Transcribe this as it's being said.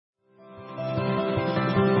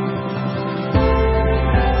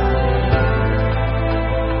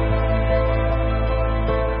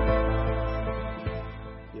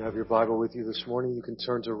Bible with you this morning, you can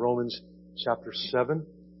turn to Romans chapter 7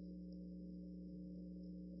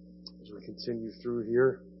 as we continue through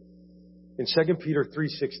here. In 2 Peter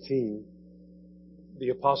 3:16,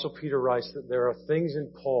 the Apostle Peter writes that there are things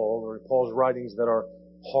in Paul or in Paul's writings that are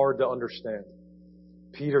hard to understand.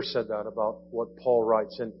 Peter said that about what Paul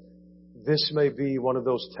writes, and this may be one of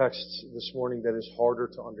those texts this morning that is harder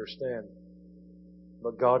to understand.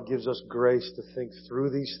 But God gives us grace to think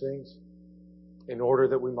through these things in order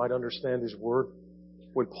that we might understand His Word.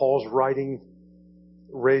 When Paul's writing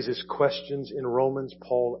raises questions in Romans,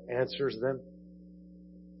 Paul answers them.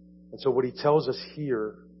 And so what he tells us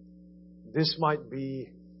here, this might be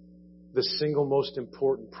the single most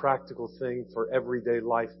important practical thing for everyday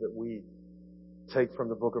life that we take from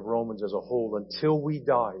the book of Romans as a whole. Until we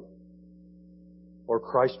die or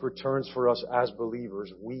Christ returns for us as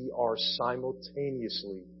believers, we are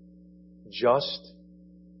simultaneously just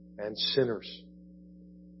and sinners.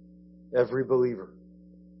 Every believer.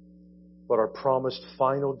 But are promised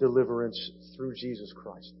final deliverance through Jesus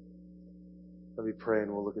Christ. Let me pray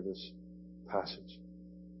and we'll look at this passage.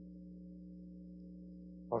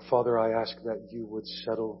 Our Father, I ask that you would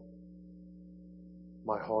settle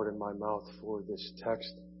my heart and my mouth for this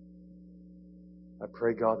text. I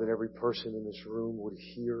pray, God, that every person in this room would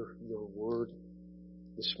hear your word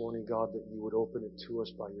this morning, God, that you would open it to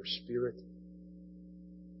us by your Spirit.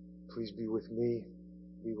 Please be with me.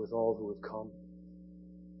 Be with all who have come.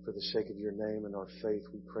 For the sake of your name and our faith,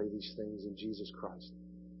 we pray these things in Jesus Christ.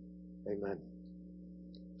 Amen.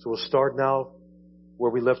 So we'll start now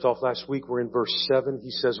where we left off last week. We're in verse 7.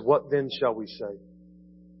 He says, "What then shall we say?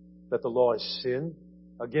 That the law is sin?"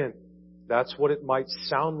 Again, that's what it might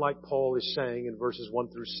sound like Paul is saying in verses 1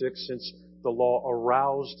 through 6, since the law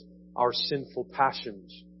aroused our sinful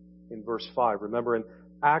passions in verse 5. Remember, and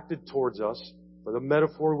acted towards us, for the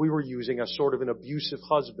metaphor we were using, as sort of an abusive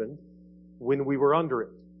husband when we were under it,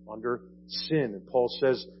 under sin. And Paul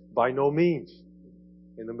says, by no means,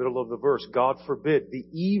 in the middle of the verse, God forbid. The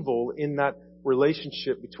evil in that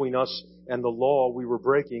relationship between us and the law we were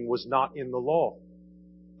breaking was not in the law.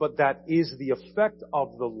 But that is the effect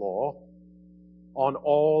of the law on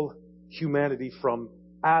all humanity from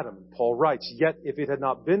Adam. Paul writes, "Yet if it had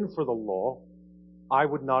not been for the law, I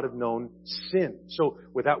would not have known sin." So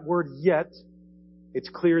with that word "yet," it's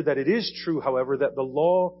clear that it is true, however, that the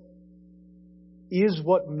law is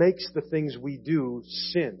what makes the things we do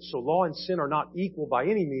sin. So law and sin are not equal by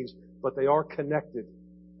any means, but they are connected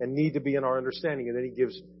and need to be in our understanding. And then he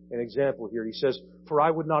gives an example here. He says, "For I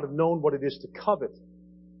would not have known what it is to covet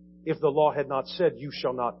if the law had not said, 'You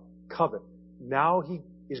shall not covet.'" Now he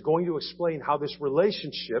is going to explain how this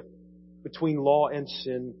relationship between law and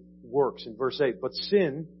sin works in verse 8. "But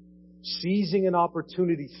sin, seizing an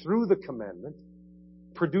opportunity through the commandment,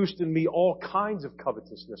 produced in me all kinds of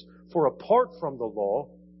covetousness. For apart from the law,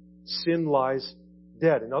 sin lies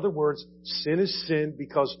dead." In other words, sin is sin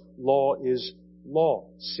because law is law.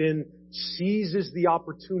 Sin seizes the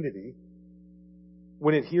opportunity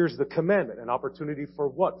when it hears the commandment. An opportunity for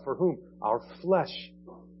what? For whom? Our flesh,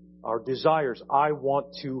 our desires. I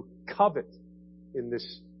want to covet in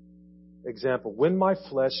this example. When my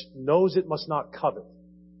flesh knows it must not covet,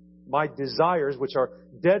 my desires, which are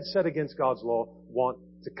dead set against God's law, want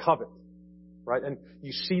to covet. Right? And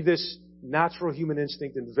you see this natural human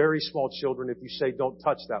instinct in very small children. If you say, "Don't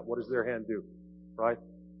touch that," what does their hand do? Right?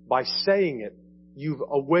 By saying it, you've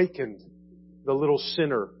awakened the little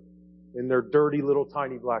sinner in their dirty little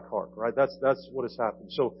tiny black heart. Right? That's what has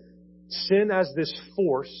happened. So sin as this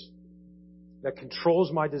force that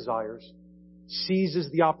controls my desires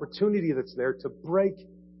seizes the opportunity that's there to break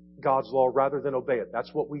God's law rather than obey it.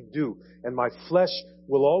 That's what we do. And my flesh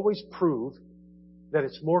will always prove that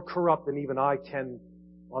it's more corrupt than even I can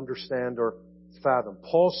understand or fathom.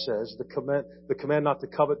 Paul says the command not to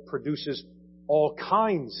covet produces all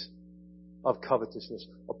kinds of covetousness.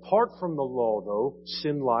 Apart from the law, though,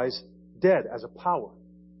 sin lies dead as a power.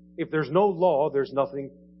 If there's no law, there's nothing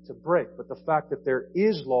to break. But the fact that there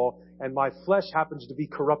is law and my flesh happens to be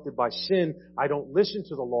corrupted by sin, I don't listen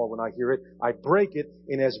to the law when I hear it. I break it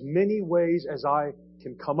in as many ways as I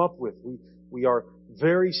can come up with. We are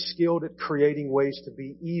very skilled at creating ways to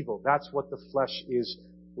be evil. That's what the flesh is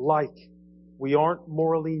like. We aren't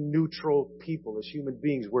morally neutral people as human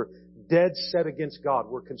beings. We're dead set against God.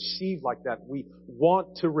 We're conceived like that. We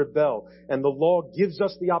want to rebel. And the law gives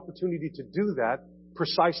us the opportunity to do that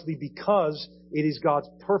precisely because it is God's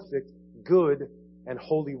perfect, good, and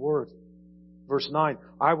holy word. Verse 9,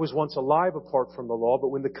 "I was once alive apart from the law, but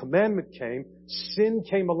when the commandment came, sin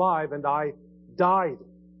came alive and I died."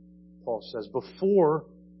 Paul says, before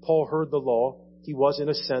Paul heard the law, he was in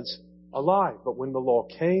a sense alive. But when the law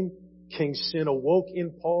came, King Sin awoke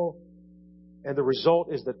in Paul, and the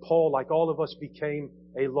result is that Paul, like all of us, became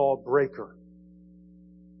a lawbreaker.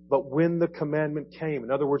 But when the commandment came,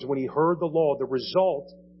 in other words, when he heard the law, the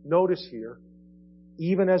result, notice here,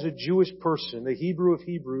 even as a Jewish person, the Hebrew of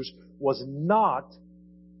Hebrews, was not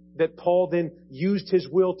that Paul then used his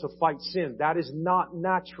will to fight sin. That is not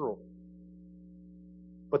natural.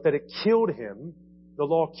 But that it killed him, the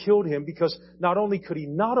law killed him, because not only could he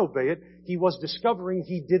not obey it, he was discovering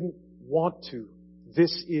he didn't want to.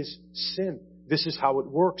 This is sin. This is how it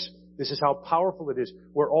works. This is how powerful it is.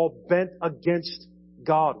 We're all bent against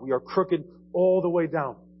God. We are crooked all the way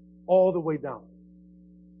down. All the way down.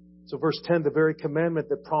 So verse 10, the very commandment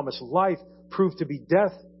that promised life proved to be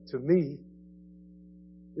death to me.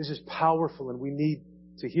 This is powerful and we need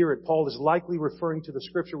to hear it. Paul is likely referring to the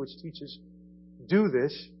scripture which teaches, do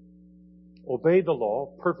this, obey the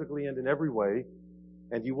law perfectly and in every way,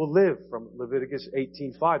 and you will live, from Leviticus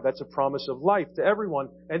 18:5. That's a promise of life to everyone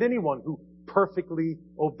and anyone who perfectly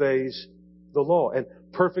obeys the law. And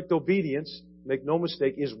perfect obedience, make no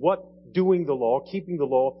mistake, is what doing the law, keeping the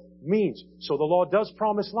law means. So the law does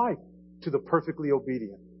promise life to the perfectly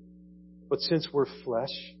obedient. But since we're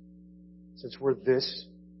flesh, since we're this,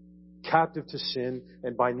 captive to sin,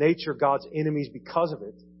 and by nature God's enemies because of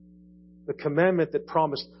it, the commandment that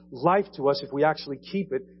promised life to us, if we actually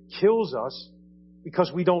keep it, kills us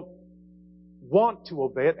because we don't want to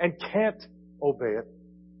obey it and can't obey it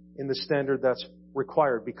in the standard that's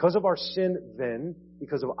required. Because of our sin then,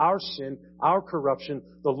 because of our sin, our corruption,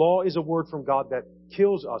 the law is a word from God that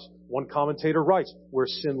kills us. One commentator writes, where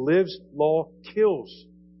sin lives, law kills.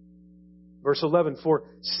 Verse 11, for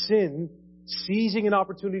sin, seizing an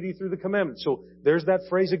opportunity through the commandment. So there's that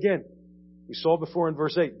phrase again. We saw before in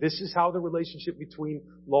verse 8. This is how the relationship between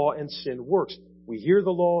law and sin works. We hear the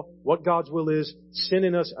law, what God's will is. Sin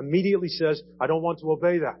in us immediately says, I don't want to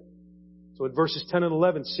obey that. So in verses 10 and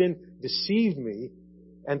 11, sin deceived me,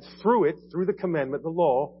 and through it, through the commandment, the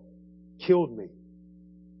law, killed me.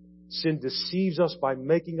 Sin deceives us by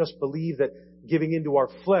making us believe that giving into our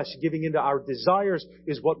flesh, giving into our desires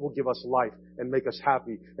is what will give us life and make us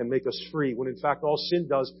happy and make us free, when in fact all sin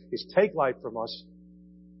does is take life from us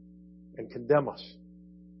and condemn us.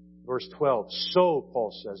 Verse 12, so,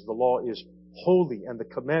 Paul says, the law is holy and the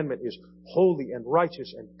commandment is holy and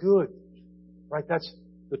righteous and good. Right? That's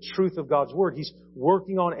the truth of God's Word. He's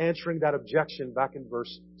working on answering that objection back in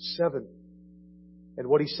verse 7. And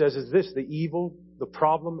what he says is this, the evil, the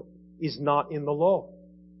problem is not in the law.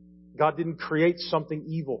 God didn't create something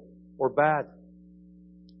evil or bad.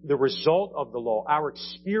 The result of the law, our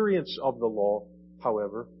experience of the law,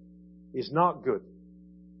 however, is not good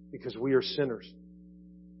because we are sinners.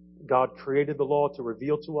 God created the law to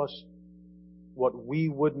reveal to us what we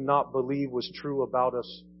would not believe was true about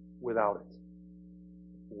us without it.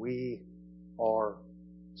 We are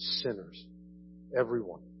sinners.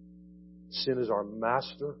 Everyone. Sin is our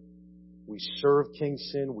master. We serve King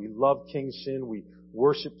Sin. We love King Sin. We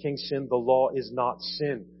worship King Sin. The law is not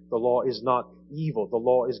sin. The law is not evil. The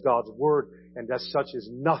law is God's Word, and as such is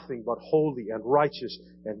nothing but holy and righteous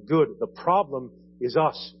and good. The problem is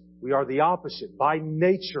us. We are the opposite by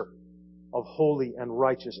nature of holy and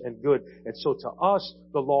righteous and good. And so to us,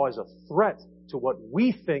 the law is a threat to what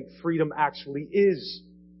we think freedom actually is.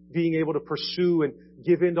 Being able to pursue and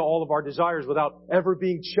give in to all of our desires without ever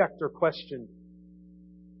being checked or questioned.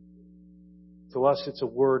 To us, it's a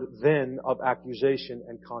word then of accusation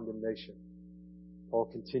and condemnation. Paul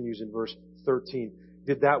continues in verse 13.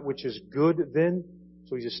 Did that which is good then,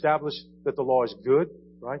 so he's established that the law is good,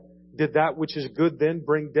 right? Did that which is good then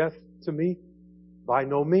bring death to me? By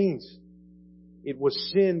no means. It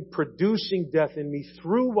was sin producing death in me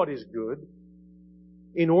through what is good,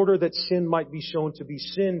 in order that sin might be shown to be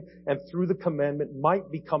sin, and through the commandment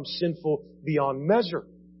might become sinful beyond measure.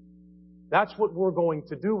 That's what we're going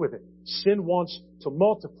to do with it. Sin wants to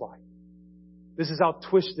multiply. This is how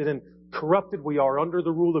twisted and corrupted we are under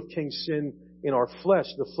the rule of King Sin in our flesh.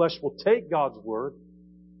 The flesh will take God's Word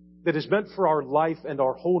that is meant for our life and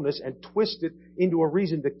our wholeness and twist it into a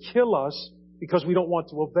reason to kill us because we don't want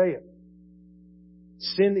to obey it.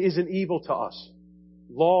 Sin isn't evil to us.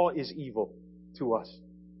 Law is evil to us.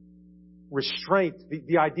 Restraint,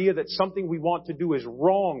 the idea that something we want to do is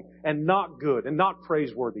wrong and not good and not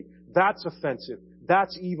praiseworthy, that's offensive.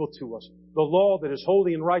 That's evil to us. The law that is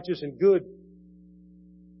holy and righteous and good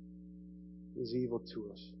is evil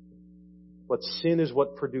to us. But sin is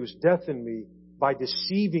what produced death in me by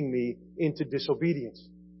deceiving me into disobedience.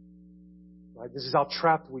 Right? This is how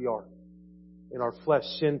trapped we are in our flesh.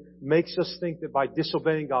 Sin makes us think that by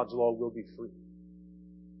disobeying God's law, we'll be free.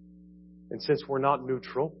 And since we're not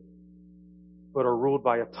neutral, but are ruled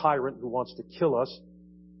by a tyrant who wants to kill us.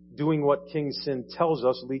 Doing what King Sin tells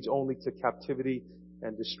us leads only to captivity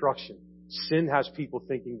and destruction. Sin has people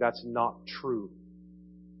thinking that's not true.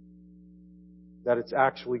 That it's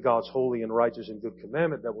actually God's holy and righteous and good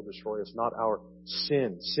commandment that will destroy us, not our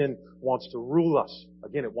sin. Sin wants to rule us.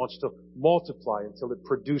 Again, it wants to multiply until it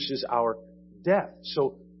produces our death.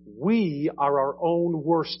 So we are our own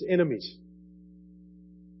worst enemies.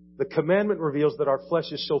 The commandment reveals that our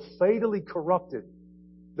flesh is so fatally corrupted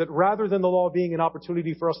that rather than the law being an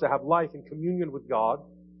opportunity for us to have life in communion with God,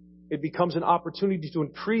 it becomes an opportunity to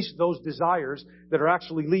increase those desires that are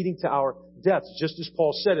actually leading to our death. Just as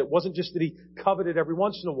Paul said, it wasn't just that he coveted every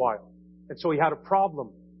once in a while, and so he had a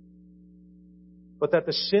problem, but that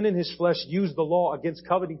the sin in his flesh used the law against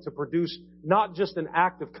coveting to produce not just an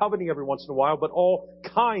act of coveting every once in a while, but all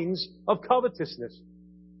kinds of covetousness.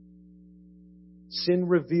 Sin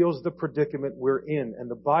reveals the predicament we're in,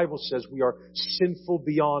 and the Bible says we are sinful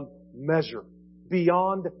beyond measure.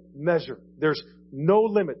 Beyond measure. There's no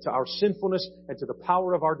limit to our sinfulness and to the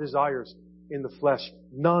power of our desires in the flesh.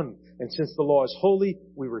 None. And since the law is holy,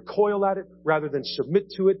 we recoil at it rather than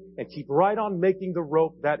submit to it and keep right on making the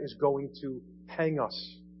rope that is going to hang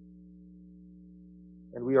us.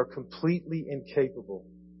 And we are completely incapable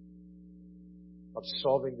of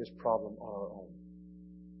solving this problem on our own.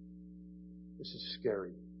 This is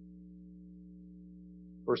scary.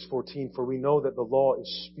 Verse 14, for we know that the law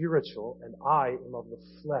is spiritual and I am of the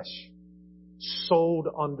flesh, sold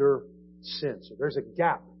under sin. So there's a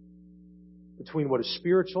gap between what is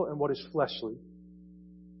spiritual and what is fleshly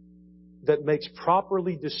that makes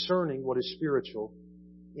properly discerning what is spiritual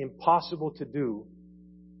impossible to do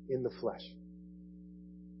in the flesh.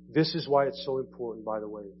 This is why it's so important, by the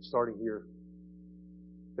way, starting here,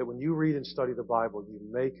 that when you read and study the Bible, you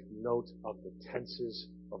make note of the tenses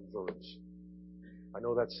of verbs. I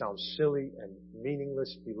know that sounds silly and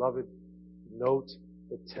meaningless, beloved. Note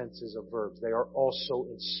the tenses of verbs. They are also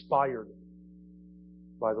inspired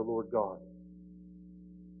by the Lord God.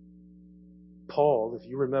 Paul, if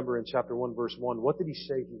you remember in chapter 1, verse 1, what did he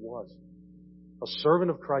say he was? A servant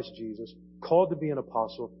of Christ Jesus, called to be an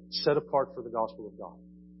apostle, set apart for the gospel of God.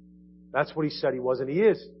 That's what he said he was, and he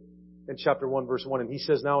is in chapter 1, verse 1. And he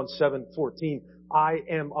says now in 7:14, I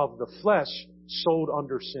am of the flesh, sold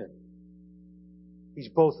under sin. He's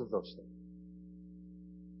both of those things.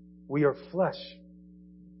 We are flesh.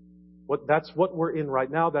 That's what we're in right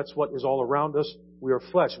now. That's what is all around us. We are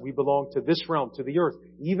flesh. We belong to this realm, to the earth,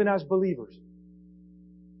 even as believers.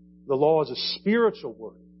 The law is a spiritual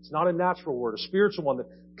word. It's not a natural word, a spiritual one that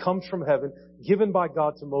comes from heaven, given by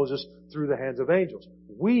God to Moses through the hands of angels.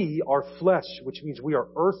 We are flesh, which means we are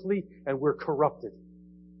earthly and we're corrupted.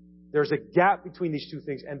 There's a gap between these two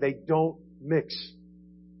things, and they don't mix.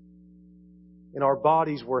 In our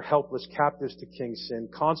bodies, we're helpless captives to King Sin,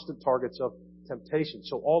 constant targets of temptation.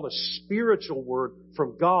 So all the spiritual word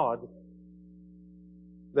from God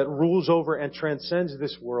that rules over and transcends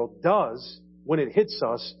this world does, when it hits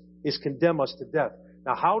us, is condemn us to death.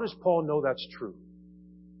 Now, how does Paul know that's true?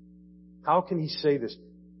 How can he say this?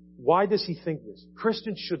 Why does he think this?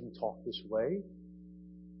 Christians shouldn't talk this way.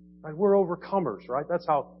 Right? We're overcomers, right? That's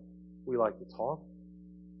how we like to talk.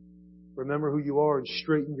 Remember who you are and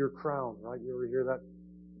straighten your crown, right? You ever hear that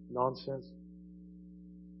nonsense?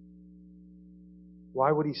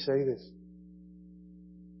 Why would he say this?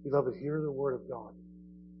 Beloved, hear the word of God.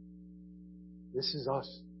 This is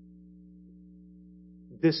us.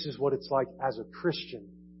 This is what it's like as a Christian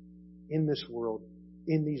in this world,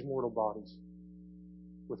 in these mortal bodies,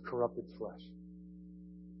 with corrupted flesh.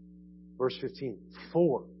 Verse 15,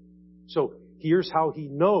 4. So here's how he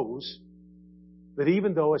knows that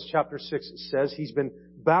even though, as chapter 6 says, he's been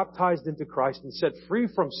baptized into Christ and set free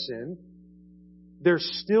from sin, there's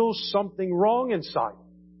still something wrong inside.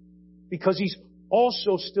 Because he's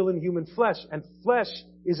also still in human flesh, and flesh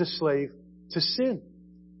is a slave to sin.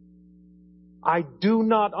 I do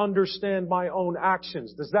not understand my own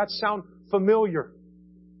actions. Does that sound familiar?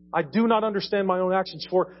 I do not understand my own actions,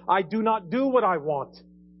 for I do not do what I want.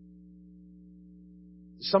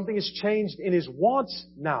 Something has changed in his wants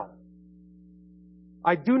now.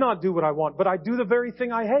 I do not do what I want, but I do the very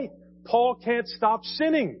thing I hate. Paul can't stop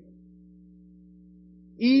sinning.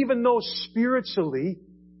 Even though spiritually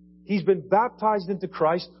he's been baptized into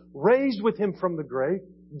Christ, raised with Him from the grave,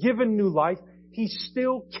 given new life, he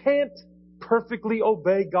still can't perfectly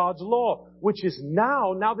obey God's law, which is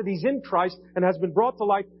now that he's in Christ and has been brought to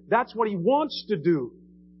life, that's what he wants to do.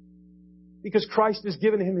 Because Christ has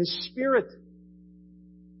given him His Spirit.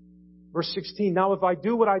 Verse 16, now if I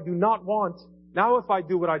do what I do not want, now if I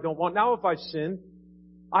do what I don't want, now if I sin,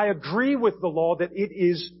 I agree with the law that it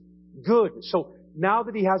is good. So now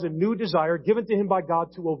that he has a new desire given to him by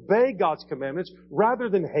God to obey God's commandments rather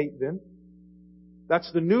than hate them,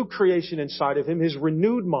 that's the new creation inside of him, his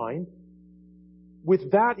renewed mind.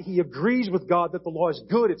 With that, he agrees with God that the law is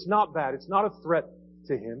good. It's not bad. It's not a threat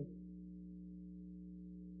to him.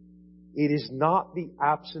 It is not the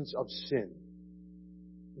absence of sin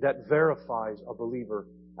that verifies a believer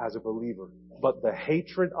as a believer, but the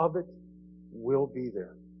hatred of it will be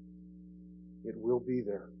there. It will be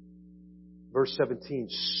there. Verse 17,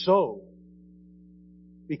 so,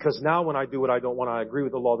 because now when I do what I don't want, I agree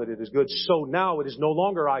with the law that it is good, so now it is no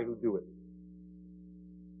longer I who do it,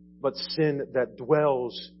 but sin that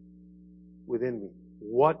dwells within me.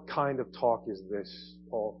 What kind of talk is this,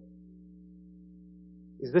 Paul?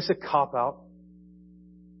 Is this a cop-out?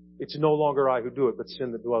 It's no longer I who do it, but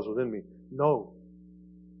sin that dwells within me. No.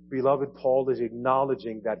 Beloved, Paul is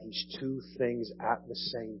acknowledging that he's two things at the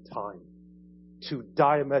same time. Two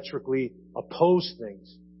diametrically opposed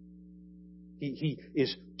things. He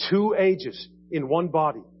is two ages in one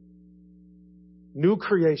body. New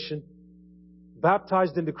creation,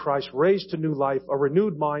 baptized into Christ, raised to new life, a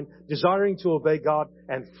renewed mind, desiring to obey God,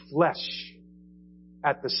 and flesh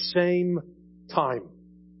at the same time.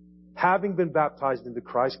 Having been baptized into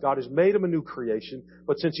Christ, God has made him a new creation,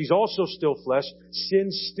 but since he's also still flesh, sin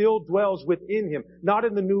still dwells within him. Not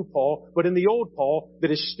in the new Paul, but in the old Paul that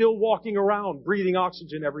is still walking around, breathing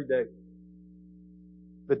oxygen every day.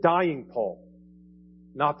 The dying Paul,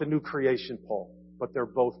 not the new creation Paul, but they're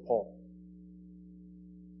both Paul.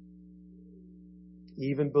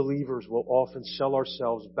 Even believers will often sell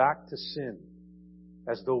ourselves back to sin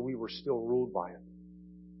as though we were still ruled by it.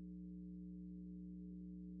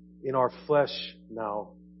 In our flesh now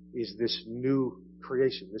is this new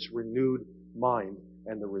creation, this renewed mind,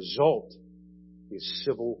 and the result is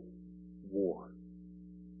civil war.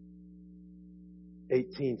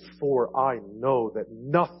 18:4, I know that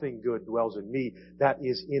nothing good dwells in me, that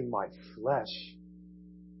is in my flesh.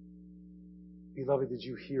 Beloved, did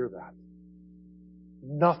you hear that?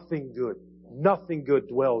 Nothing good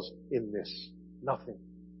dwells in this. Nothing.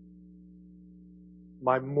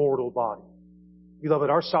 My mortal body.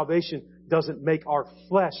 Beloved, our salvation doesn't make our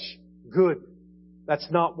flesh good. That's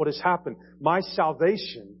not what has happened. My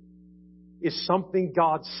salvation is something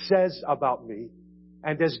God says about me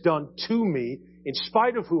and has done to me in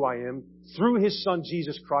spite of who I am through His Son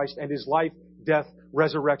Jesus Christ and His life, death,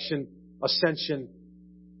 resurrection, ascension,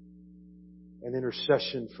 and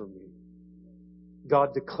intercession for me.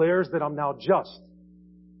 God declares that I'm now just,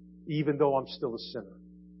 even though I'm still a sinner.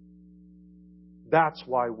 That's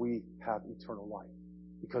why we have eternal life.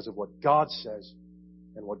 Because of what God says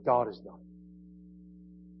and what God has done.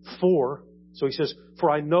 So he says,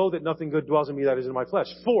 for I know that nothing good dwells in me that is in my flesh.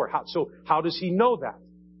 How does he know that?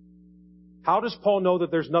 How does Paul know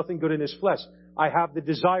that there's nothing good in his flesh? I have the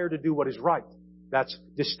desire to do what is right. That's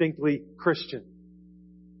distinctly Christian.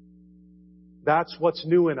 That's what's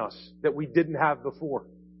new in us that we didn't have before.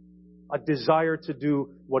 A desire to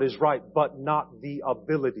do what is right, but not the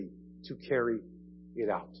ability to carry it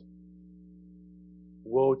out.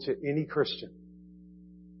 Woe to any Christian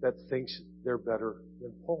that thinks they're better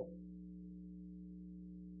than Paul.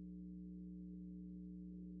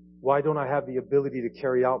 Why don't I have the ability to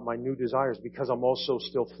carry out my new desires? Because I'm also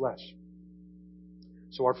still flesh.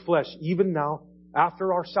 So our flesh, even now,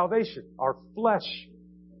 after our salvation, our flesh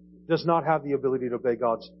does not have the ability to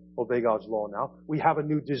obey God's law now. We have a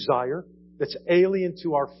new desire that's alien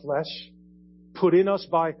to our flesh, put in us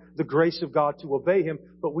by the grace of God to obey Him,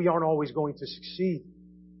 but we aren't always going to succeed.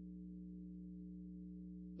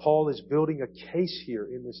 Paul is building a case here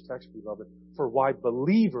in this text, beloved, for why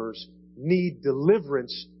believers need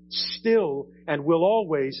deliverance still and will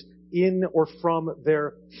always in or from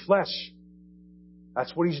their flesh.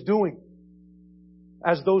 That's what he's doing.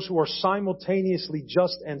 As those who are simultaneously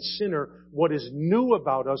just and sinner, what is new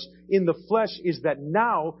about us in the flesh is that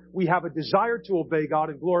now we have a desire to obey God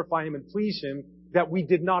and glorify Him and please Him that we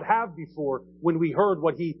did not have before when we heard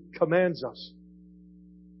what He commands us.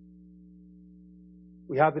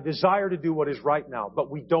 We have the desire to do what is right now,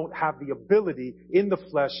 but we don't have the ability in the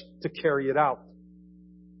flesh to carry it out.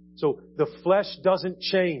 So the flesh doesn't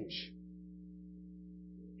change.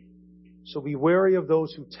 So be wary of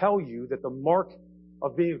those who tell you that the mark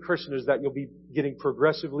of being a Christian is that you'll be getting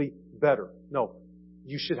progressively better. No,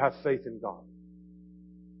 you should have faith in God.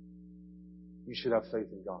 You should have faith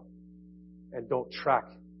in God. And don't track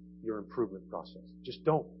your improvement process. Just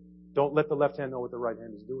don't. Don't let the left hand know what the right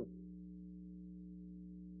hand is doing.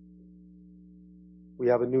 We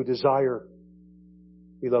have a new desire,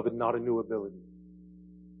 beloved, not a new ability.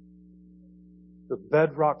 The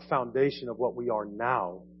bedrock foundation of what we are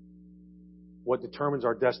now What determines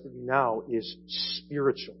our destiny now is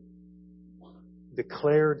spiritual,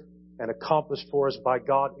 declared and accomplished for us by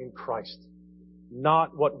God in Christ,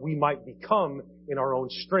 not what we might become in our own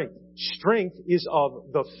strength. Strength is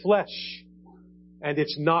of the flesh, and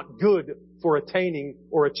it's not good for attaining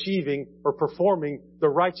or achieving or performing the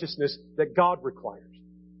righteousness that God requires.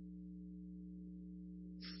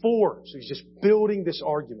 4, so he's just building this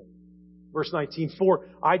argument. Verse 19, 4,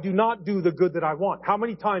 I do not do the good that I want. How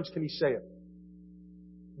many times can he say it?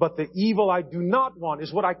 But the evil I do not want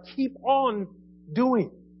is what I keep on doing.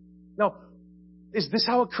 Now, is this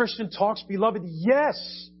how a Christian talks, beloved?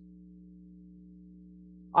 Yes.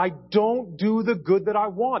 I don't do the good that I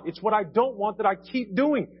want. It's what I don't want that I keep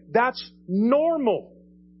doing. That's normal.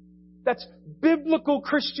 That's biblical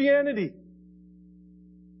Christianity.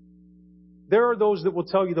 There are those that will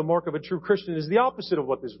tell you the mark of a true Christian is the opposite of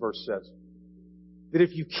what this verse says. That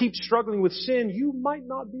if you keep struggling with sin, you might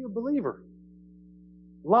not be a believer.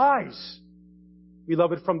 Lies,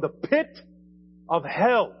 beloved, from the pit of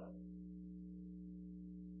hell.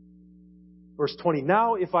 Verse 20,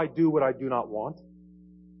 now if I do what I do not want,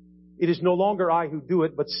 it is no longer I who do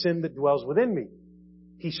it, but sin that dwells within me.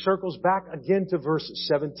 He circles back again to verse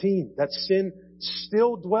 17. That sin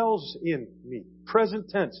still dwells in me. Present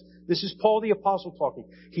tense. This is Paul the Apostle talking.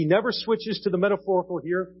 He never switches to the metaphorical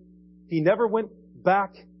here. He never went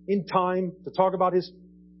back in time to talk about his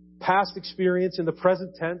past experience in the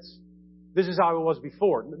present tense. This is how it was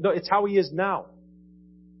before. No, it's how he is now.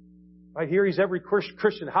 Right here, he's every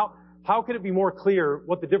Christian. How can it be more clear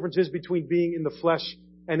what the difference is between being in the flesh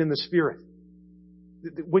and in the spirit?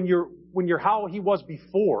 When you're how he was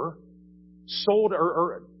before,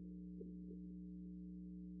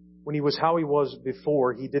 when he was how he was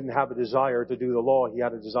before, he didn't have a desire to do the law. He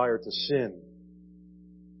had a desire to sin.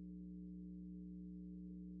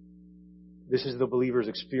 This is the believer's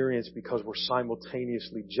experience because we're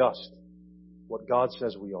simultaneously just, what God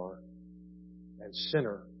says we are, and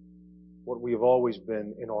sinner, what we have always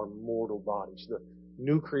been in our mortal bodies. The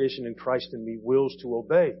new creation in Christ in me wills to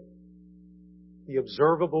obey. The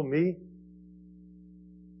observable me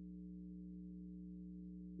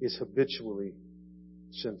is habitually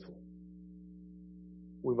sinful.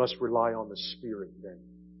 We must rely on the Spirit then,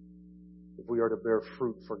 if we are to bear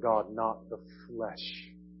fruit for God, not the flesh.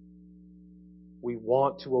 We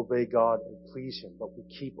want to obey God and please Him, but we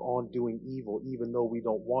keep on doing evil even though we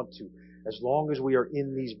don't want to. As long as we are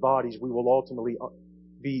in these bodies, we will ultimately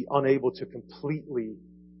be unable to completely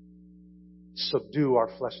subdue our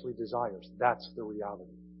fleshly desires. That's the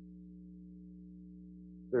reality.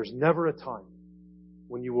 There's never a time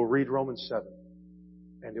when you will read Romans 7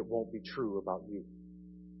 and it won't be true about you.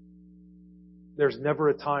 There's never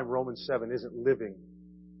a time Romans 7 isn't living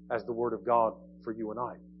as the Word of God for you and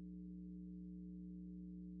I.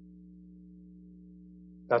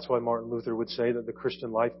 That's why Martin Luther would say that the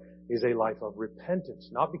Christian life is a life of repentance.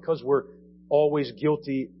 Not because we're always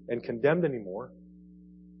guilty and condemned anymore,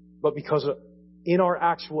 but because in our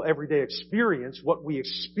actual everyday experience, what we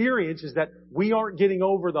experience is that we aren't getting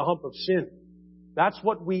over the hump of sin. That's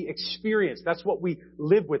what we experience. That's what we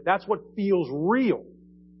live with. That's what feels real.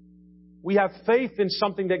 We have faith in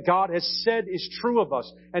something that God has said is true of us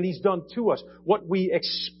and He's done to us. What we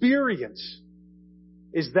experience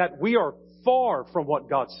is that we are far from what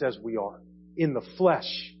God says we are in the flesh,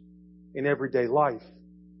 in everyday life.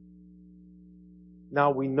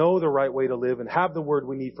 Now we know the right way to live and have the word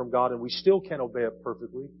we need from God, and we still can't obey it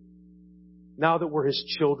perfectly. Now that we're His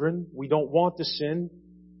children, we don't want to sin,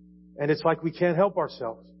 and it's like we can't help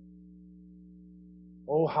ourselves.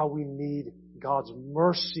 Oh, how we need God's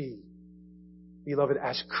mercy, beloved,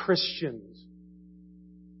 as Christians.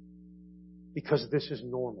 Because this is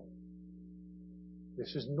normal.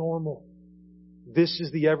 This is normal. This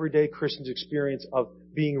is the everyday Christian's experience of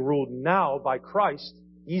being ruled now by Christ.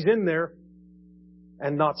 He's in there,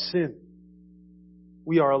 and not sin.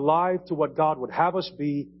 We are alive to what God would have us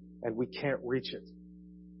be, and we can't reach it.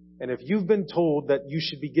 And if you've been told that you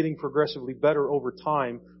should be getting progressively better over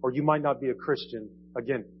time, or you might not be a Christian,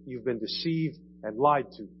 again, you've been deceived and lied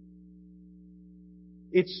to.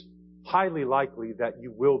 It's highly likely that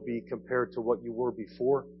you will be compared to what you were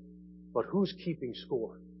before, but who's keeping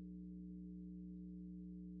score?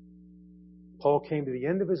 Paul came to the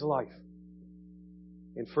end of his life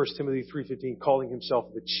in 1 Timothy 3:15, calling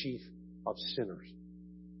himself the chief of sinners.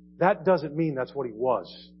 That doesn't mean that's what he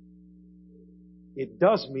was. It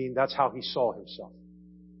does mean that's how he saw himself.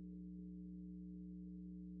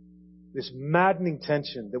 This maddening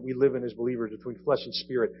tension that we live in as believers between flesh and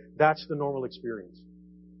spirit, that's the normal experience.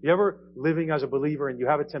 You ever living as a believer and you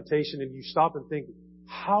have a temptation and you stop and think,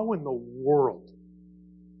 how in the world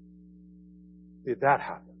did that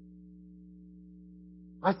happen?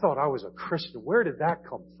 I thought I was a Christian. Where did that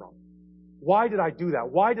come from? Why did I do that?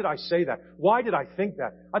 Why did I say that? Why did I think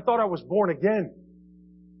that? I thought I was born again.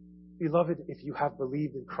 Beloved, if you have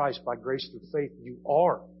believed in Christ by grace through faith, you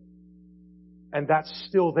are. And that's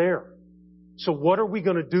still there. So what are we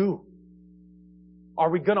going to do? Are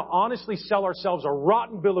we going to honestly sell ourselves a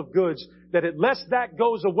rotten bill of goods that unless that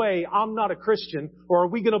goes away, I'm not a Christian? Or are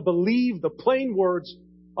we going to believe the plain words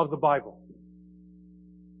of the Bible?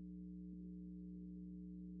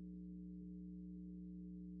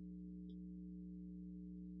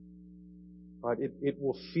 Right? It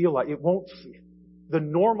will feel like, it won't feel, the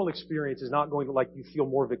normal experience is not going to like you feel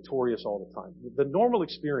more victorious all the time. The normal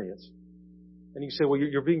experience, and you say, well,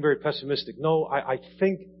 you're being very pessimistic. No, I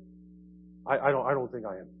don't think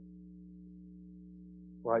I am.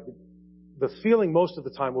 Right? The feeling most of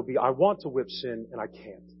the time will be, I want to whip sin and I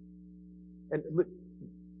can't. And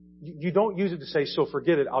you don't use it to say, so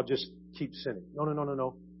forget it, I'll just keep sinning.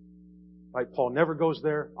 No. Right? Paul never goes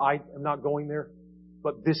there. I am not going there.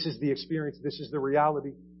 But this is the experience. This is the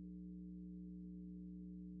reality.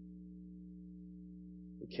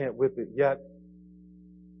 We can't whip it yet.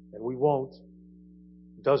 And we won't.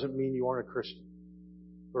 Doesn't mean you aren't a Christian.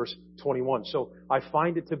 Verse 21. So I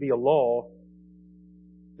find it to be a law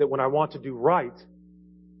that when I want to do right,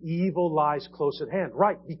 evil lies close at hand.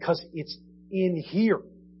 Right, because it's in here.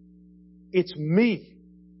 It's me.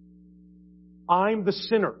 I'm the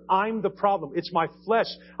sinner. I'm the problem. It's my flesh.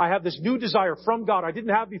 I have this new desire from God I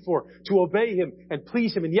didn't have before to obey Him and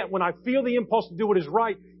please Him. And yet when I feel the impulse to do what is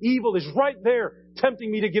right, evil is right there tempting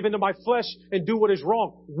me to give into my flesh and do what is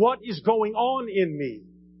wrong. What is going on in me?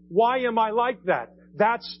 Why am I like that?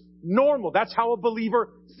 That's normal. That's how a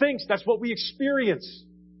believer thinks. That's what we experience.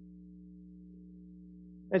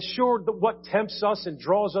 And sure, what tempts us and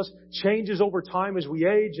draws us changes over time as we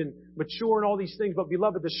age and mature and all these things. But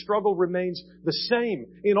beloved, the struggle remains the same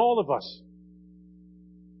in all of us.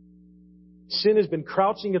 Sin has been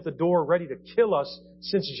crouching at the door ready to kill us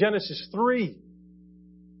since Genesis 3.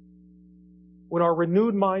 When our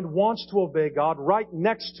renewed mind wants to obey God, right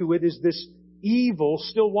next to it is this evil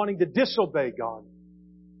still wanting to disobey God.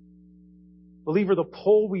 Believer, the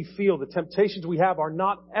pull we feel, the temptations we have are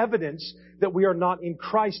not evidence that we are not in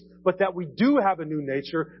Christ, but that we do have a new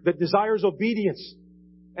nature that desires obedience.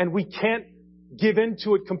 And we can't give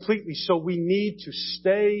into it completely, so we need to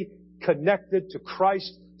stay connected to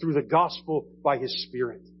Christ through the gospel by His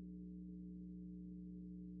Spirit.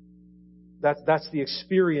 That's the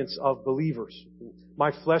experience of believers.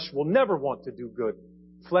 My flesh will never want to do good.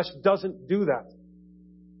 Flesh doesn't do that.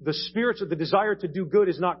 The spirit, the desire to do good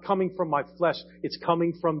is not coming from my flesh. It's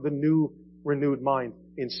coming from the new, renewed mind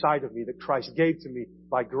inside of me that Christ gave to me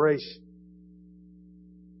by grace.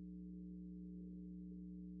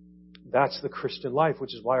 That's the Christian life,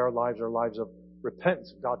 which is why our lives are lives of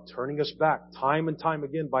repentance. God turning us back time and time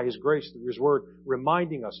again by His grace through His Word,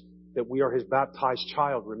 reminding us that we are His baptized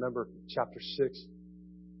child. Remember chapter 6,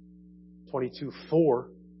 22:4.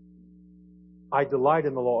 I delight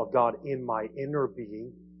in the law of God in my inner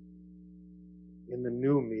being, in the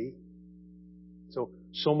new me.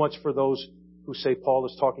 So much for those who say Paul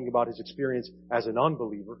is talking about his experience as an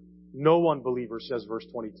unbeliever. No unbeliever says verse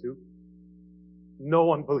 22.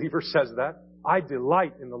 No unbeliever says that. I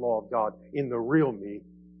delight in the law of God, in the real me.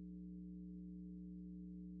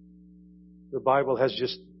 The Bible has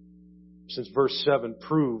just, since verse 7,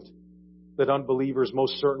 proved that unbelievers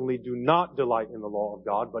most certainly do not delight in the law of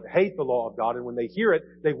God, but hate the law of God, and when they hear it,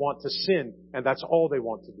 they want to sin, and that's all they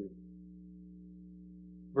want to do.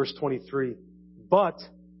 Verse 23,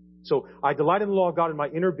 so I delight in the law of God in my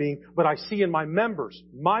inner being, but I see in my members.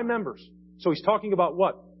 So he's talking about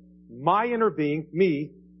what? My inner being,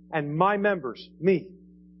 me, and my members, me.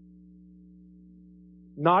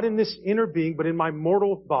 Not in this inner being, but in my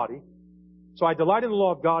mortal body. So I delight in the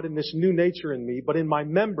law of God in this new nature in me, but in my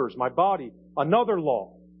members, my body, another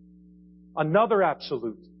law, another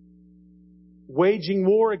absolute, waging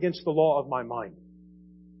war against the law of my mind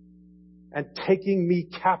and taking me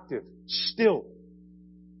captive still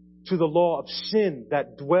to the law of sin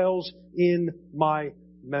that dwells in my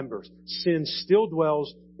members. Sin still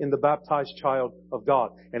dwells in the baptized child of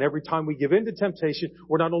God. And every time we give in to temptation,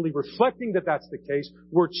 we're not only reflecting that that's the case,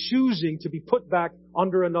 we're choosing to be put back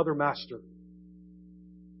under another master.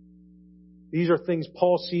 These are things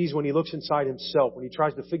Paul sees when he looks inside himself, when he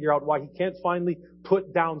tries to figure out why he can't finally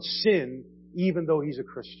put down sin even though he's a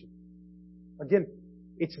Christian. Again,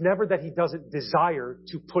 it's never that he doesn't desire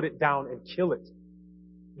to put it down and kill it.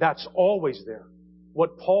 That's always there.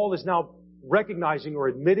 What Paul is now recognizing or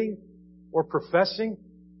admitting or professing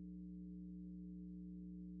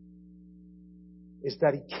is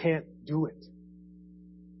that He can't do it.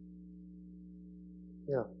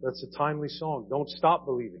 Yeah, that's a timely song. Don't stop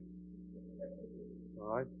believing. All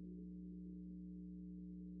right?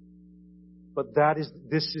 But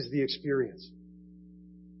this is the experience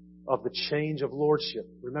of the change of lordship.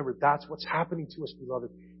 Remember, that's what's happening to us, beloved.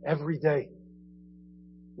 Every day,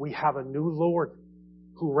 we have a new Lord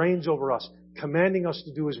who reigns over us, commanding us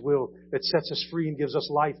to do His will, that sets us free and gives us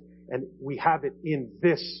life. And we have it in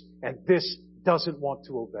this, and this doesn't want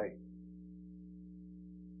to obey.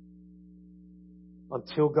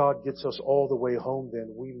 Until God gets us all the way home,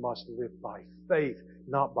 then we must live by faith,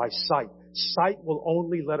 not by sight. Sight will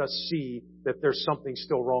only let us see that there's something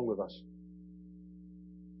still wrong with us.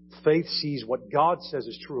 Faith sees what God says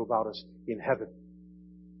is true about us in heaven.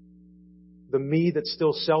 The me that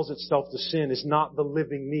still sells itself to sin is not the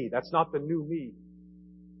living me. That's not the new me.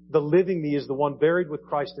 The living me is the one buried with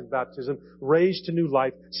Christ in baptism, raised to new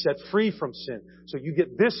life, set free from sin. So you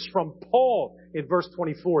get this from Paul in verse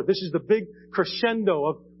 24. This is the big crescendo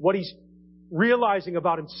of what he's realizing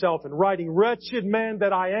about himself and writing, "Wretched man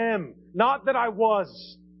that I am, not that I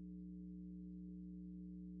was.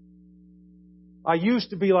 I used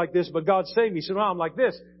to be like this, but God saved me, so now I'm like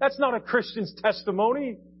this." That's not a Christian's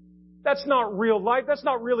testimony. That's not real life. That's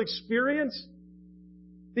not real experience.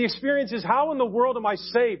 The experience is, how in the world am I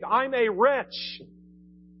saved? I'm a wretch.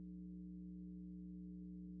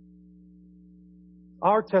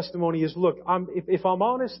 Our testimony is, look, if I'm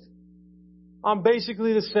honest, I'm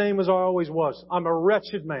basically the same as I always was. I'm a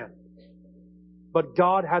wretched man. But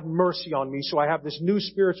God had mercy on me, so I have this new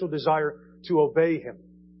spiritual desire to obey Him.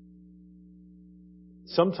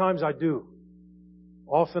 Sometimes I do.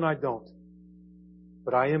 Often I don't.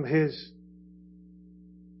 But I am His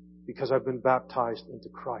because I've been baptized into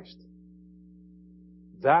Christ.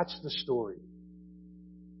 That's the story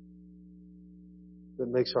that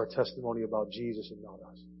makes our testimony about Jesus and not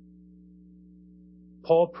us.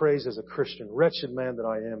 Paul prays as a Christian, "Wretched man that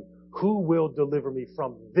I am, who will deliver me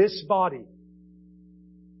from this body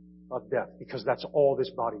of death?" Because that's all this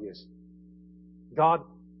body is. God,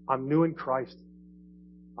 I'm new in Christ.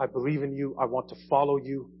 I believe in You. I want to follow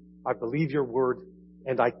You. I believe Your word,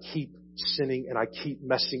 and I keep sinning and I keep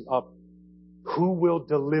messing up. Who will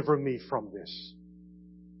deliver me from this?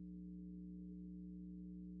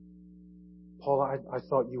 Paul, I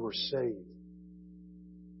thought you were saved.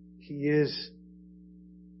 He is.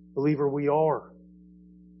 Believer, we are.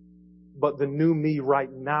 But the new me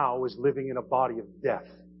right now is living in a body of death.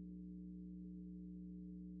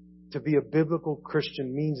 To be a biblical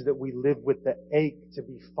Christian means that we live with the ache to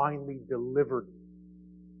be finally delivered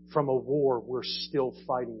from a war we're still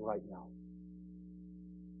fighting right now.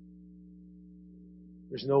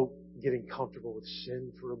 There's no getting comfortable with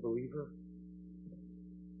sin for a believer.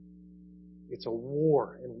 It's a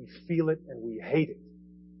war, and we feel it and we hate it.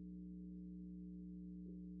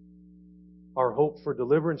 Our hope for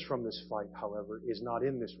deliverance from this fight, however, is not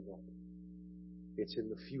in this world. It's in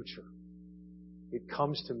the future. It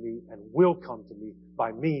comes to me and will come to me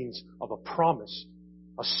by means of a promise,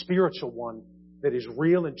 a spiritual one that is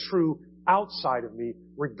real and true outside of me,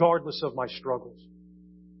 regardless of my struggles.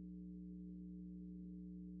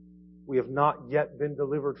 We have not yet been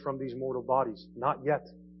delivered from these mortal bodies. Not yet.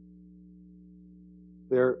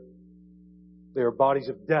 They are bodies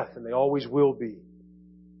of death, and they always will be.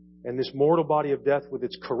 And this mortal body of death with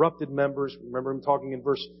its corrupted members, remember him talking in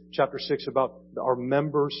chapter 6 about our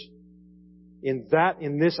members. In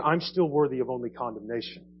this, I'm still worthy of only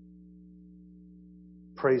condemnation.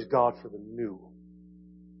 Praise God for the new.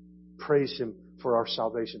 Praise Him for our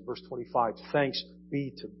salvation. Verse 25, thanks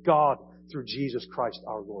be to God through Jesus Christ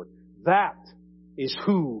our Lord. That is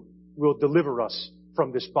who will deliver us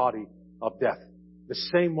from this body of death. The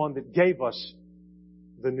same one that gave us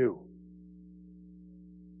the new.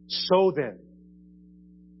 So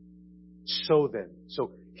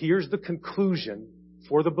here's the conclusion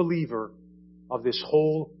for the believer of this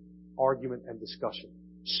whole argument and discussion.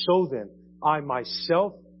 So then, I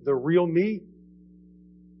myself, the real me,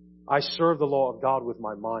 I serve the law of God with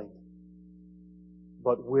my mind.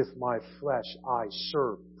 But with my flesh, I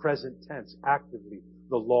serve, present tense, actively,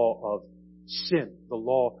 the law of sin. The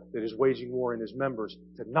law that is waging war in His members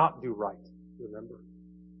to not do right. Remember?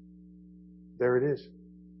 There it is.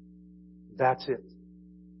 That's it.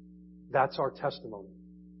 That's our testimony.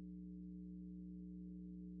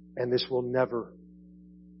 And this will never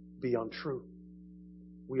be untrue.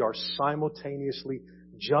 We are simultaneously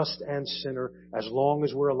just and sinner as long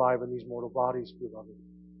as we're alive in these mortal bodies, beloved.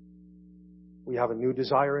 We have a new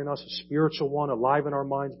desire in us, a spiritual one, alive in our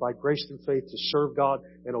minds by grace through faith to serve God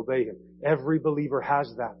and obey Him. Every believer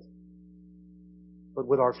has that. But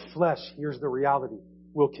with our flesh, here's the reality.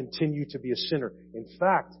 We'll continue to be a sinner. In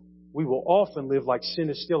fact, we will often live like sin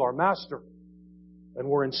is still our master. And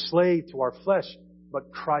we're enslaved to our flesh.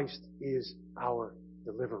 But Christ is our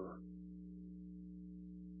deliverer.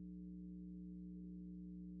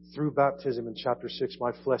 Through baptism in chapter 6,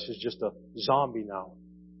 my flesh is just a zombie now.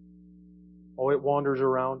 Oh, it wanders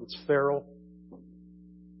around. It's feral.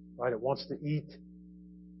 Right? It wants to eat.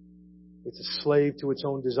 It's a slave to its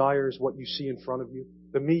own desires, what you see in front of you.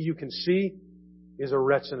 The me you can see is a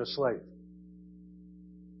wretch and a slave.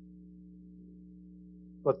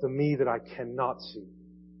 But the me that I cannot see,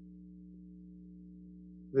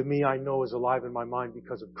 the me I know is alive in my mind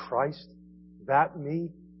because of Christ, that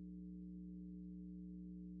me,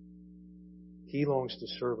 he longs to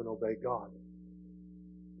serve and obey God.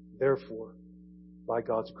 Therefore, by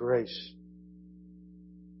God's grace,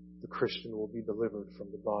 the Christian will be delivered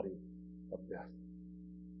from the body of death.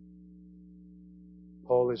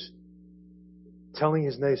 Paul is telling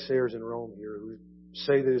his naysayers in Rome here who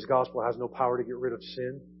say that his gospel has no power to get rid of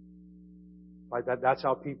sin. Right? That's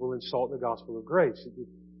how people insult the gospel of grace.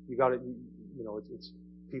 You got it. It's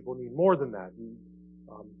people need more than that.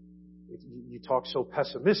 You talk so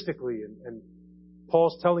pessimistically, and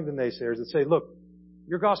Paul's telling the naysayers that say, look,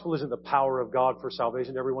 your gospel isn't the power of God for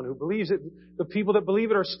salvation to everyone who believes it. The people that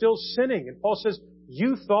believe it are still sinning. And Paul says,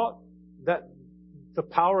 you thought that the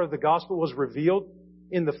power of the gospel was revealed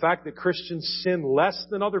in the fact that Christians sin less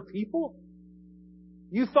than other people?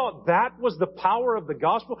 You thought that was the power of the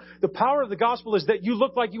gospel? The power of the gospel is that you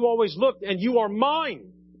look like you always looked and you are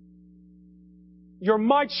mine. You're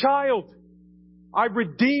my child. I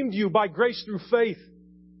redeemed you by grace through faith.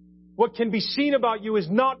 What can be seen about you is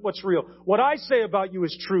not what's real. What I say about you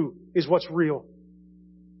is true, is what's real.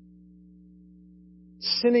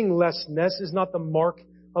 Sinning lessness is not the mark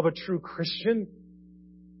of a true Christian.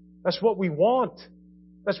 That's what we want.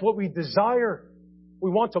 That's what we desire. We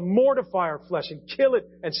want to mortify our flesh and kill it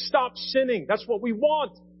and stop sinning. That's what we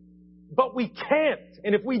want. But we can't.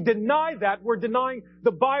 And if we deny that, we're denying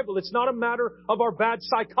the Bible. It's not a matter of our bad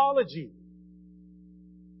psychology.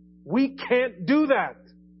 We can't do that,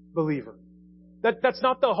 believer. That's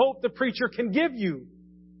not the hope the preacher can give you.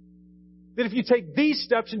 That if you take these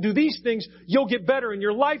steps and do these things, you'll get better and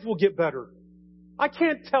your life will get better. I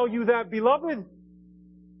can't tell you that, beloved.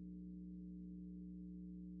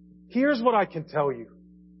 Here's what I can tell you.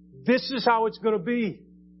 This is how it's going to be.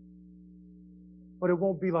 But it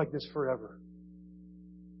won't be like this forever.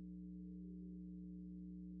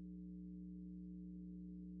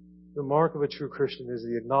 The mark of a true Christian is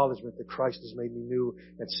the acknowledgement that Christ has made me new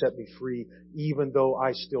and set me free, even though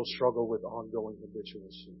I still struggle with ongoing habitual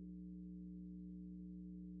sin.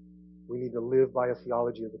 We need to live by a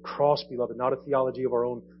theology of the cross, beloved, not a theology of our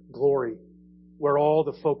own glory, where all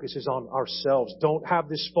the focus is on ourselves. Don't have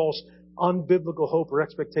this false, unbiblical hope or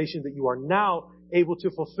expectation that you are now able to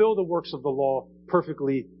fulfill the works of the law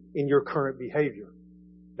perfectly in your current behavior.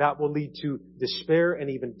 That will lead to despair and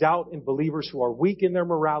even doubt in believers who are weak in their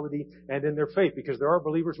morality and in their faith, because there are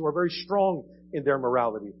believers who are very strong in their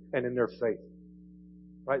morality and in their faith.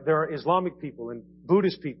 Right? There are Islamic people and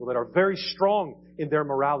Buddhist people that are very strong in their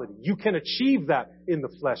morality. You can achieve that in the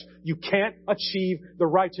flesh. You can't achieve the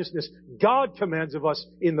righteousness God commands of us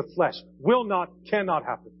in the flesh. Will not, cannot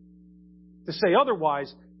happen. To say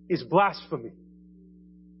otherwise is blasphemy.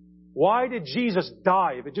 Why did Jesus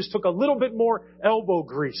die if it just took a little bit more elbow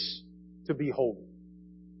grease to be holy?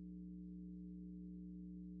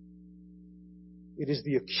 It is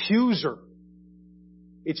the accuser.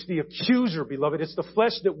 It's the accuser, beloved. It's the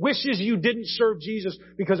flesh that wishes you didn't serve Jesus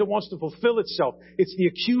because it wants to fulfill itself. It's the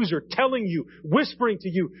accuser telling you, whispering to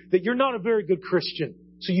you that you're not a very good Christian,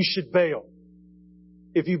 so you should bail.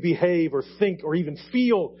 If you behave or think or even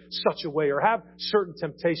feel such a way or have certain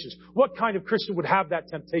temptations. What kind of Christian would have that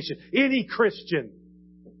temptation? Any Christian.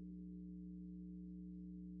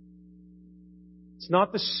 It's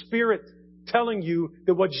not the Spirit telling you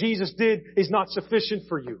that what Jesus did is not sufficient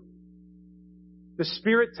for you. The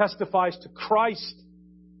Spirit testifies to Christ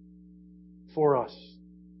for us.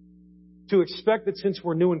 To expect that since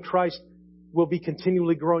we're new in Christ, we'll be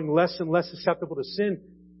continually growing less and less susceptible to sin,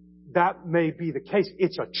 that may be the case.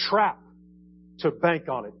 It's a trap to bank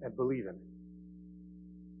on it and believe in it.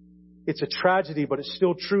 It's a tragedy, but it's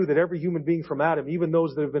still true that every human being from Adam, even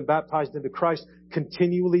those that have been baptized into Christ,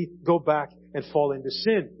 continually go back and fall into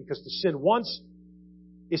sin. Because to sin once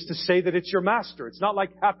is to say that it's your master. It's not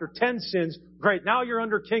like after 10 sins, great, now you're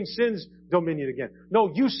under King Sin's dominion again. No,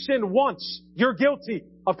 you sin once. You're guilty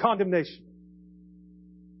of condemnation.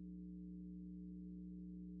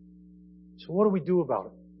 So what do we do about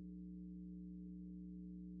it?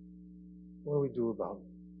 What do we do about it?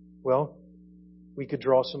 Well, we could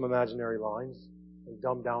draw some imaginary lines and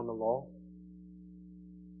dumb down the law.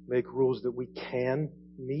 Make rules that we can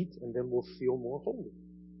meet, and then we'll feel more holy.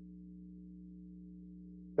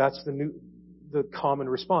 That's the common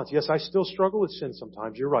response. Yes, I still struggle with sin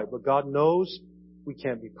sometimes. You're right. But God knows we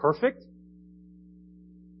can't be perfect.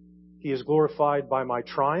 He is glorified by my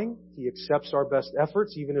trying. He accepts our best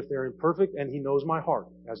efforts, even if they're imperfect, and He knows my heart,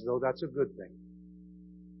 as though that's a good thing.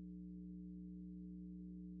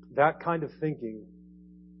 That kind of thinking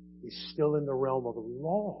is still in the realm of the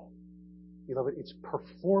law. Beloved, it's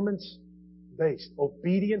performance-based,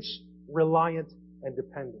 obedience-reliant and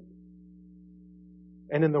dependent.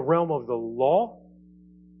 And in the realm of the law,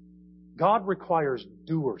 God requires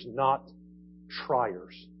doers, not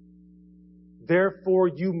triers. Therefore,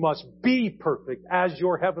 you must be perfect as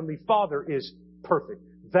your heavenly Father is perfect.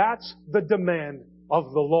 That's the demand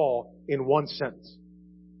of the law in one sentence.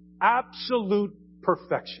 Absolute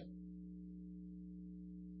perfection.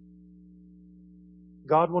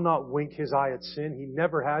 God will not wink His eye at sin. He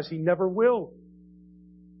never has. He never will.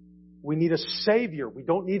 We need a Savior. We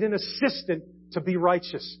don't need an assistant to be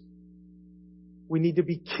righteous. We need to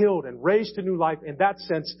be killed and raised to new life in that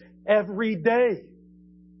sense every day.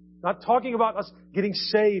 Not talking about us getting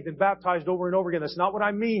saved and baptized over and over again. That's not what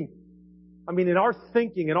I mean. I mean, in our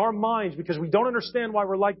thinking, in our minds, because we don't understand why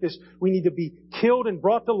we're like this, we need to be killed and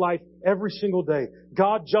brought to life every single day.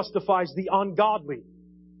 God justifies the ungodly.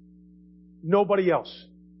 Nobody else.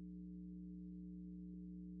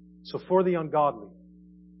 So for the ungodly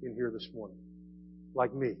in here this morning,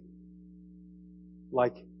 like me,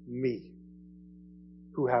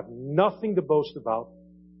 who have nothing to boast about,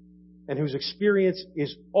 and whose experience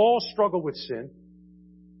is all struggle with sin,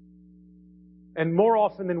 and more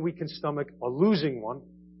often than we can stomach, a losing one,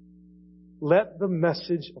 let the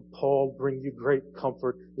message of Paul bring you great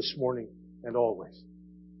comfort this morning and always.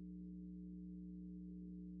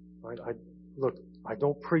 Right? I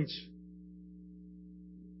don't preach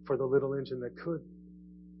for the little engine that could.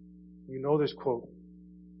 You know this quote,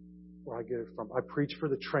 where I get it from. I preach for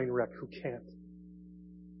the train wreck who can't.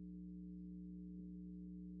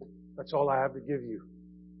 That's all I have to give you.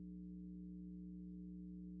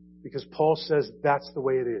 Because Paul says that's the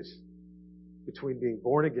way it is between being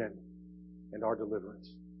born again and our deliverance.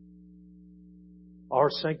 Our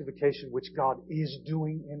sanctification, which God is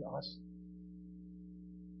doing in us,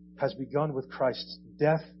 has begun with Christ's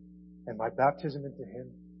death and my baptism into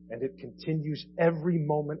Him, and it continues every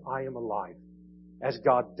moment I am alive as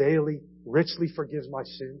God daily, richly forgives my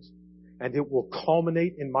sins, and it will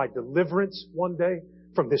culminate in my deliverance one day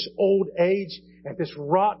from this old age and this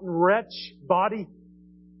rotten wretch body,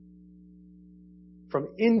 from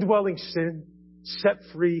indwelling sin, set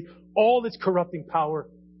free, all its corrupting power,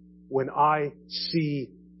 when I see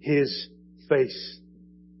His face.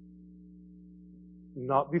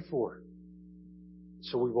 Not before.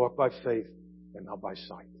 So we walk by faith and not by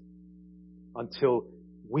sight. Until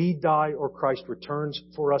we die or Christ returns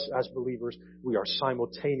for us as believers, we are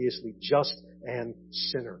simultaneously just and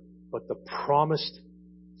sinner. But the promised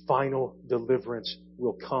final deliverance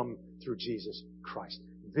will come through Jesus Christ.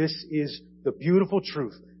 This is the beautiful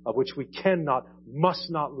truth of which we must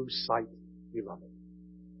not lose sight, beloved.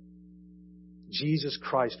 Jesus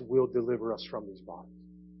Christ will deliver us from these bodies.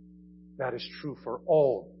 That is true for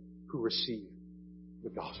all who receive the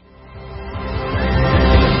gospel.